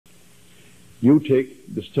You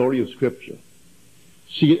take the story of Scripture,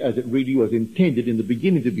 see it as it really was intended in the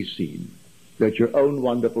beginning to be seen, that your own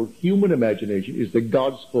wonderful human imagination is the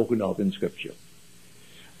God spoken of in Scripture.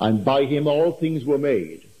 And by him all things were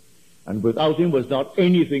made, and without him was not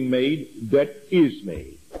anything made that is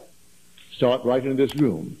made. Start right in this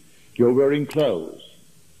room. You're wearing clothes.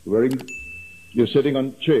 You're sitting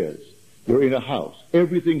on chairs. You're in a house.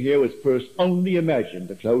 Everything here was first only imagined.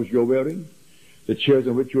 The clothes you're wearing, the chairs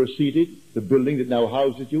on which you're seated, the building that now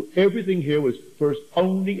houses you, everything here was first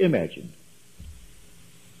only imagined.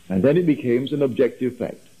 And then it becomes an objective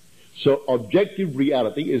fact. So objective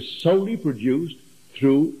reality is solely produced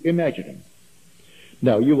through imagining.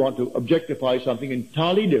 Now you want to objectify something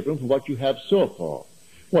entirely different from what you have so far.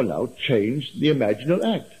 Well, now change the imaginal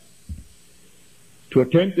act. To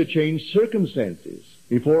attempt to change circumstances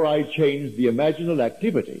before I change the imaginal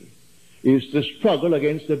activity is to struggle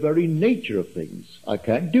against the very nature of things. I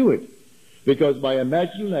can't do it because my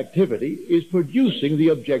imaginal activity is producing the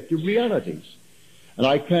objective realities. And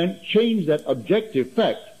I can't change that objective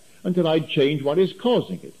fact until I change what is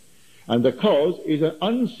causing it. And the cause is an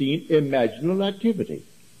unseen imaginal activity.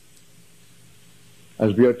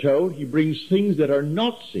 As we are told, he brings things that are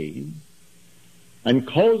not seen and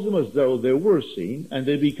calls them as though they were seen, and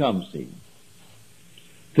they become seen.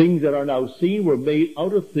 Things that are now seen were made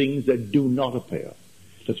out of things that do not appear.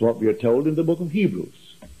 That's what we are told in the book of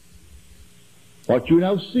Hebrews. What you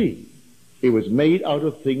now see, it was made out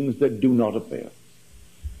of things that do not appear.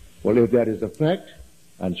 Well, if that is a fact,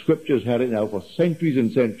 and Scripture's had it now for centuries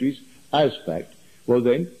and centuries as fact, well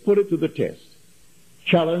then, put it to the test.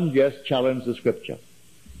 Challenge, yes, challenge the Scripture.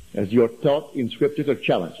 As you're taught in Scripture to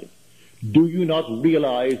challenge it. Do you not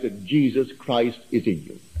realize that Jesus Christ is in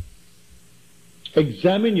you?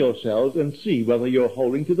 Examine yourselves and see whether you're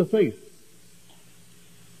holding to the faith.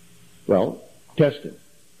 Well, test him.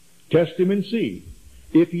 Test him and see.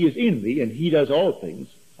 If he is in me and he does all things,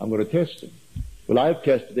 I'm going to test him. Well, I've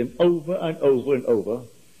tested him over and over and over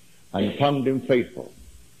and found him faithful.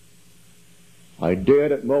 I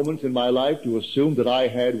dared at moments in my life to assume that I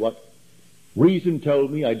had what reason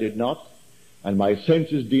told me I did not, and my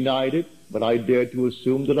senses denied it, but I dared to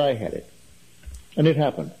assume that I had it. And it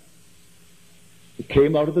happened. It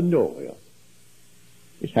came out of the nowhere.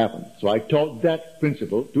 It happened. So I taught that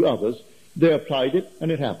principle to others. They applied it,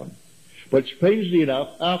 and it happened. But strangely enough,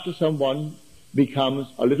 after someone becomes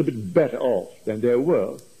a little bit better off than they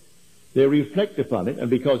were, they reflect upon it, and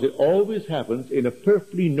because it always happens in a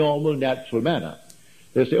perfectly normal, natural manner,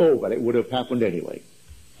 they say, oh, well, it would have happened anyway.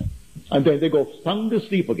 And then they go sound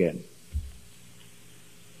asleep again.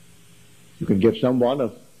 You can give someone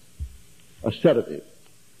a sedative,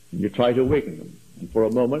 and you try to awaken them. And for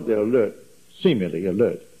a moment, they're alert, seemingly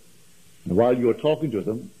alert. And while you're talking to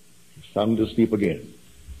them, you're sound asleep again.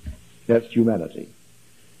 That's humanity.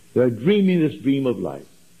 They're dreaming this dream of life.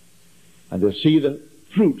 And they see the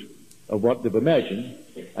fruit of what they've imagined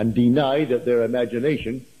and deny that their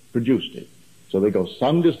imagination produced it. So they go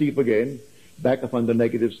sound asleep again, back upon the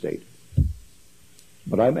negative state.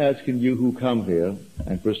 But I'm asking you who come here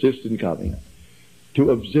and persist in coming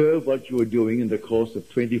to observe what you are doing in the course of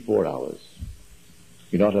 24 hours.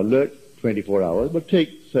 You're not alert 24 hours, but take,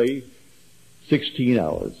 say, 16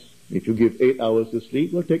 hours. If you give 8 hours to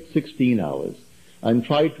sleep, well, take 16 hours and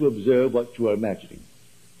try to observe what you are imagining.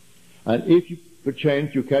 And if you,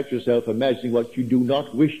 perchance you catch yourself imagining what you do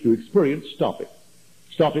not wish to experience, stop it.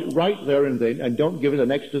 Stop it right there and then, and don't give it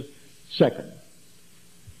an extra second.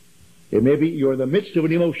 It may be you're in the midst of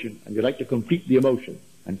an emotion and you'd like to complete the emotion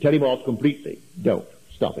and tell him off completely. Don't.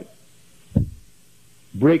 Stop it.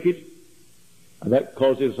 Break it, and that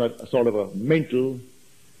causes a sort of a mental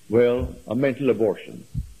abortion,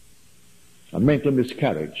 a mental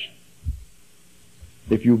miscarriage,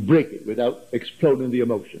 if you break it without exploding the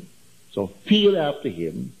emotion. So feel after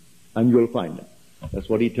him and you'll find him. That's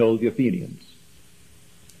what he told the Athenians.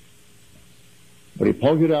 But he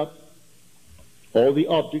pointed out all the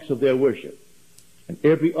objects of their worship. And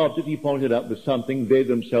every object he pointed out was something they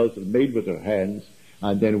themselves had made with their hands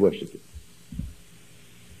and then worshipped it.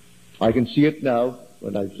 I can see it now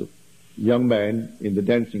when I was a young man in the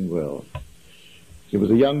dancing world. There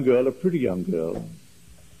was a young girl, a pretty young girl,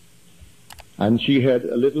 and she had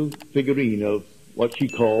a little figurine of what she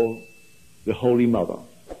called the Holy Mother.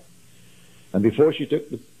 And before she took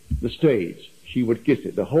the stage, she would kiss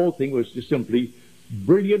it. The whole thing was just simply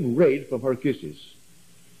brilliant red from her kisses.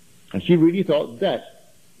 And she really thought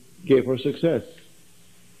that gave her success.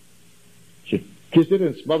 She'd kiss it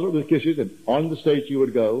and smother it with kisses, and on the stage she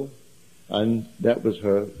would go, and that was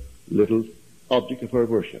her little object of her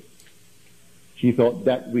worship. She thought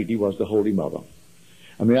that really was the Holy Mother.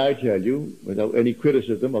 I mean, I tell you, without any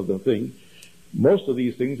criticism of the thing, most of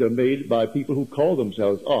these things are made by people who call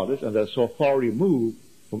themselves artists, and they're so far removed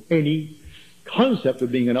from any concept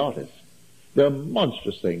of being an artist. They're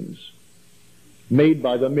monstrous things made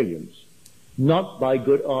by the millions, not by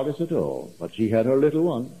good artists at all. But she had her little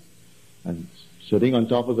one, and sitting on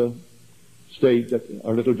top of the stage,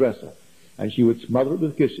 her little dresser, and she would smother it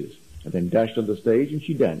with kisses, and then dashed on the stage and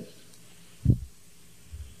she danced.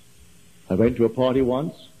 I went to a party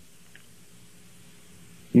once.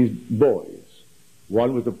 These boys,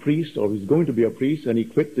 one was a priest, or was going to be a priest, and he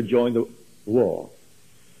quit to join the war.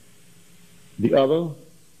 The other,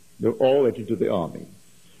 they all went into the army.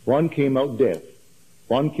 One came out deaf.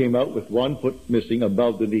 One came out with one foot missing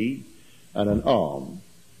above the knee and an arm.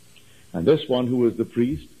 And this one, who was the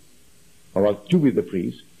priest, or to be the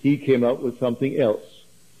priest, he came out with something else.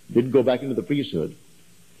 Didn't go back into the priesthood.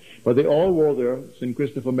 But they all wore their St.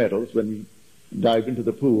 Christopher medals when we dived into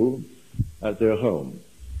the pool at their home.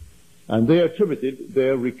 And they attributed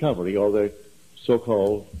their recovery, or their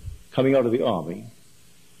so-called coming out of the army,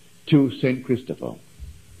 to St. Christopher.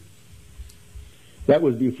 That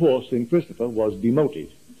was before St. Christopher was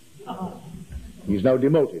demoted. He's now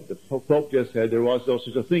demoted. The Pope just said there was no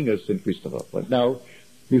such a thing as St. Christopher. But now,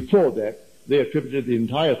 before that, they attributed the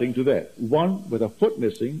entire thing to that. One with a foot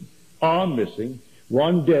missing, arm missing,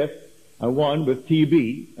 one deaf, and one with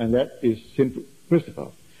TB, and that is St. Christopher.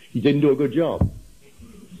 He didn't do a good job.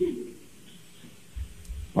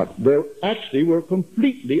 But they actually were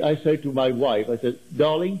completely, I said to my wife, I said,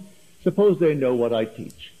 darling, suppose they know what I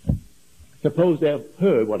teach. Suppose they have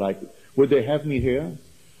heard what I teach. Would they have me here?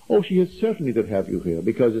 Oh, she is certainly to have you here,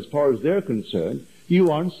 because as far as they're concerned,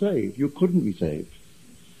 you aren't saved. You couldn't be saved.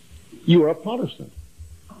 You are a Protestant.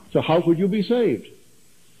 So how could you be saved?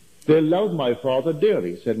 They loved my father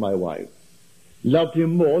dearly, said my wife. Loved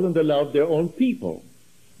him more than they loved their own people.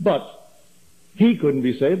 But he couldn't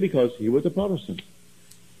be saved because he was a Protestant.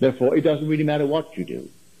 Therefore, it doesn't really matter what you do.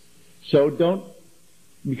 So don't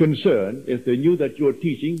be concerned. If they knew that you're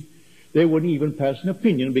teaching, they wouldn't even pass an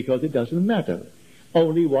opinion, because it doesn't matter.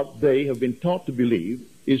 Only what they have been taught to believe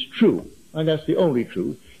is true, and that's the only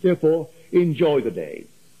truth. Therefore, enjoy the day.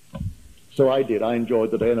 So I did. I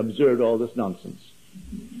enjoyed the day and observed all this nonsense.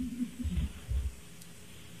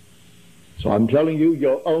 So I'm telling you,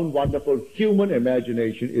 your own wonderful human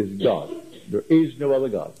imagination is God. There is no other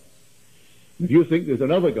God. If you think there's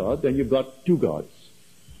another God, then you've got two gods.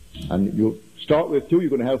 And you start with two, you're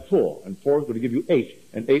going to have four. And four is going to give you 8.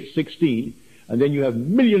 And 8, 16. And then you have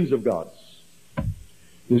millions of gods.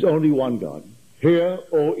 There's only one God. Hear,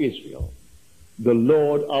 O Israel, the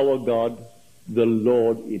Lord our God, the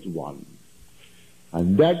Lord is one.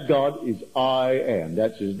 And that God is I am.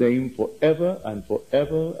 That's his name forever and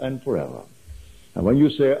forever and forever. And when you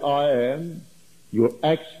say I am, you're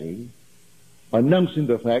actually announcing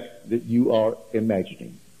the fact that you are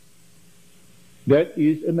imagining. That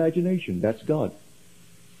is imagination. That's God.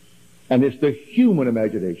 And it's the human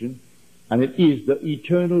imagination, and it is the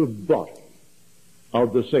eternal body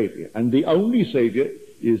of the Savior. And the only Savior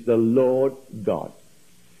is the Lord God.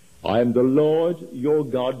 I am the Lord your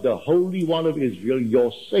God, the Holy One of Israel,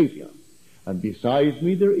 your Savior. And besides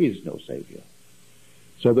me there is no Savior.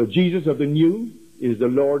 So the Jesus of the new is the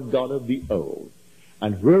Lord God of the old.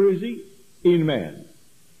 And where is he? In man.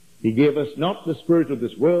 He gave us not the spirit of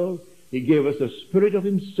this world, he gave us the spirit of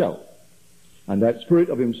himself. And that spirit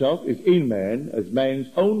of himself is in man as man's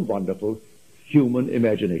own wonderful human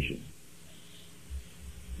imagination.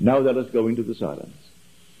 Now let us go into the silence.